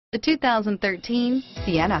The 2013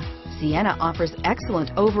 Sienna. Sienna offers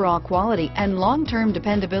excellent overall quality and long-term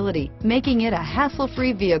dependability, making it a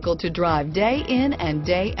hassle-free vehicle to drive day in and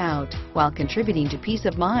day out, while contributing to peace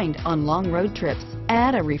of mind on long road trips.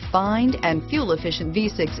 Add a refined and fuel-efficient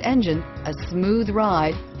V6 engine, a smooth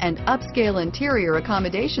ride, and upscale interior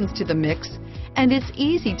accommodations to the mix, and it's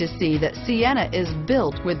easy to see that Sienna is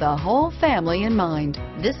built with the whole family in mind.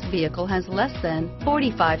 This vehicle has less than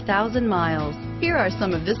 45,000 miles. Here are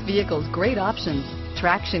some of this vehicle's great options: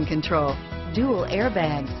 traction control, dual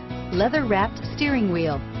airbags, leather-wrapped steering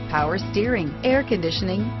wheel, power steering, air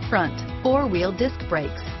conditioning, front, four-wheel disc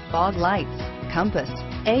brakes, fog lights, compass,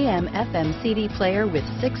 AM/FM CD player with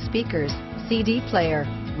 6 speakers, CD player,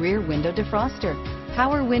 rear window defroster,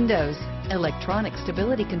 power windows, electronic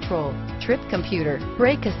stability control, trip computer,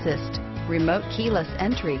 brake assist, remote keyless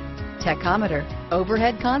entry, tachometer,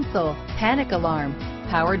 overhead console, panic alarm,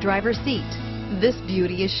 power driver seat. This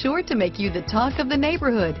beauty is sure to make you the talk of the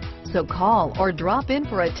neighborhood. So call or drop in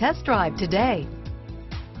for a test drive today.